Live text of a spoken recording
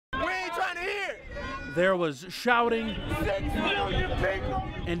There was shouting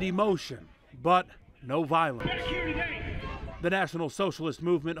and emotion, but no violence. The National Socialist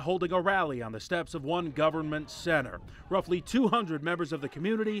Movement holding a rally on the steps of one government center. Roughly 200 members of the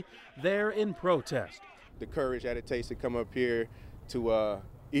community there in protest. The courage that it takes to come up here to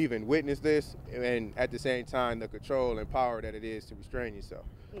even witness this, and at the same time the control and power that it is to restrain yourself.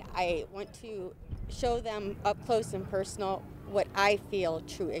 I want to show them up close and personal what I feel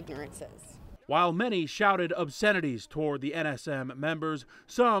true ignorance is. While many shouted obscenities toward the NSM members,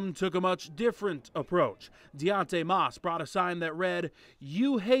 some took a much different approach. Deontay Moss brought a sign that read,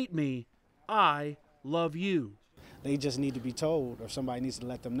 "You hate me, I love you." They just need to be told, or somebody needs to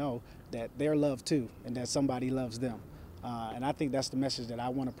let them know, that they're loved too, and that somebody loves them. And I think that's the message that I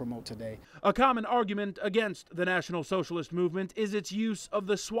want to promote today. A common argument against the National Socialist Movement is its use of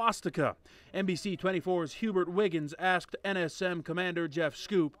the swastika. NBC 24's Hubert Wiggins asked NSM Commander Jeff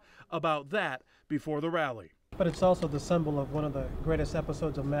Scoop about that before the rally. But it's also the symbol of one of the greatest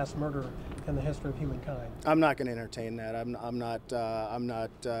episodes of mass murder in the history of humankind. I'm not going to entertain that. I'm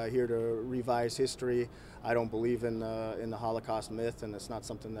not here to revise history. I don't believe in the Holocaust myth, and it's not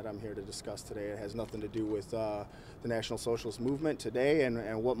something that I'm here to discuss today. It has nothing to do with the National Socialist Movement today,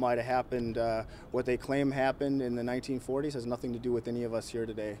 and what might have happened, what they claim happened in the 1940s has nothing to do with any of us here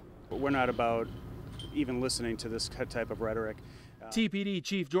today. But we're not about even listening to this type of rhetoric. TPD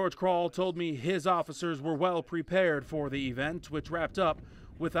Chief George Krall told me his officers were well prepared for the event, which wrapped up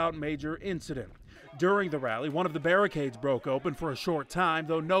without major incident. During the rally, one of the barricades broke open for a short time,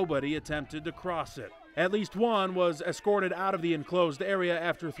 though nobody attempted to cross it. At least one was escorted out of the enclosed area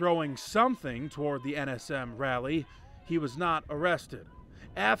after throwing something toward the NSM rally. He was not arrested.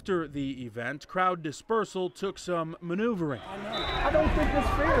 After the event, crowd dispersal took some maneuvering. I don't think it's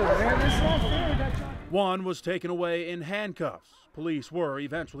fair, man. It's not fair. One was taken away in handcuffs. Police were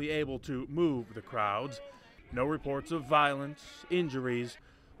eventually able to move the crowds. No reports of violence, injuries,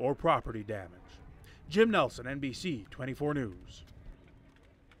 or property damage. Jim Nelson, NBC 24 News.